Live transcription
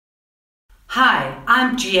Hi,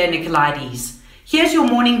 I'm Gia Nicolaides. Here's your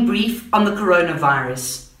morning brief on the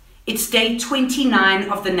coronavirus. It's day 29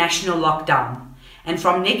 of the national lockdown, and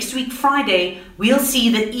from next week Friday, we'll see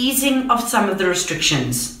the easing of some of the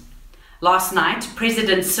restrictions. Last night,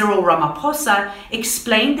 President Cyril Ramaphosa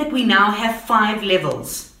explained that we now have 5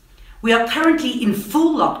 levels. We are currently in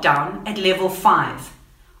full lockdown at level 5.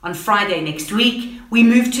 On Friday next week, we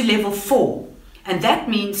move to level 4. And that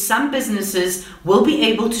means some businesses will be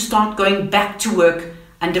able to start going back to work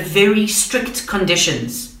under very strict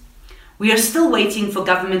conditions. We are still waiting for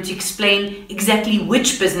government to explain exactly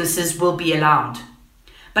which businesses will be allowed.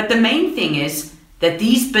 But the main thing is that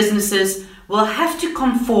these businesses will have to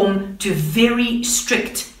conform to very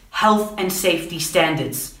strict health and safety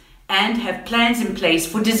standards and have plans in place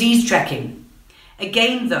for disease tracking.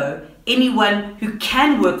 Again, though, anyone who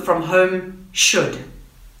can work from home should.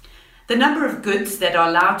 The number of goods that are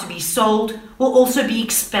allowed to be sold will also be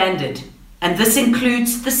expanded, and this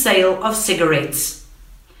includes the sale of cigarettes.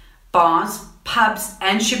 Bars, pubs,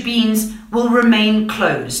 and shebeens will remain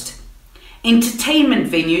closed.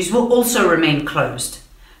 Entertainment venues will also remain closed.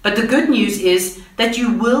 But the good news is that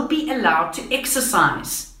you will be allowed to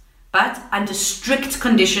exercise, but under strict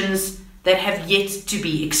conditions that have yet to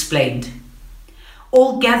be explained.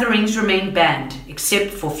 All gatherings remain banned,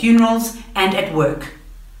 except for funerals and at work.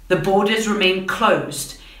 The borders remain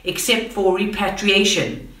closed, except for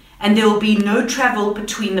repatriation, and there will be no travel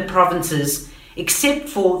between the provinces, except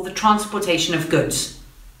for the transportation of goods.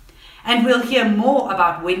 And we'll hear more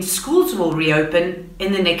about when schools will reopen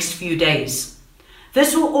in the next few days.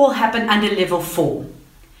 This will all happen under level 4.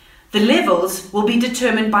 The levels will be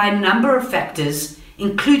determined by a number of factors,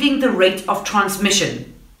 including the rate of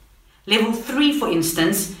transmission. Level 3, for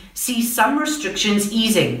instance, sees some restrictions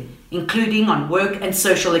easing, including on work and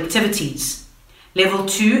social activities. Level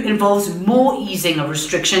 2 involves more easing of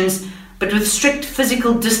restrictions, but with strict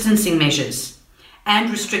physical distancing measures and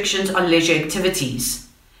restrictions on leisure activities.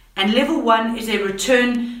 And level 1 is a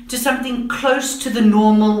return to something close to the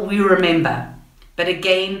normal we remember, but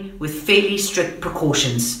again with fairly strict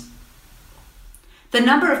precautions. The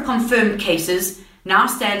number of confirmed cases now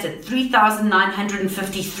stands at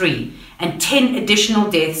 3,953, and 10 additional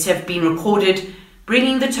deaths have been recorded,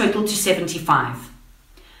 bringing the total to 75.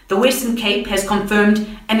 The Western Cape has confirmed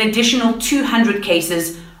an additional 200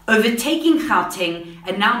 cases, overtaking Gauteng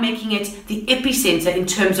and now making it the epicenter in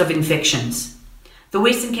terms of infections. The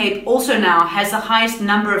Western Cape also now has the highest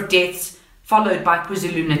number of deaths, followed by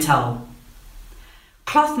KwaZulu-Natal.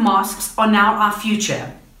 Cloth masks are now our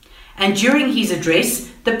future, and during his address,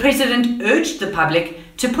 the President urged the public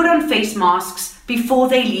to put on face masks before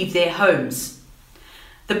they leave their homes.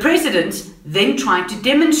 The President then tried to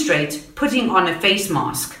demonstrate putting on a face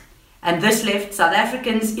mask, and this left South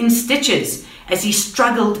Africans in stitches as he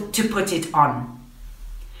struggled to put it on.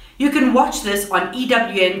 You can watch this on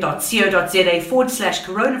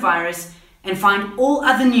ewn.co.za/coronavirus and find all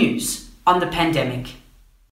other news on the pandemic.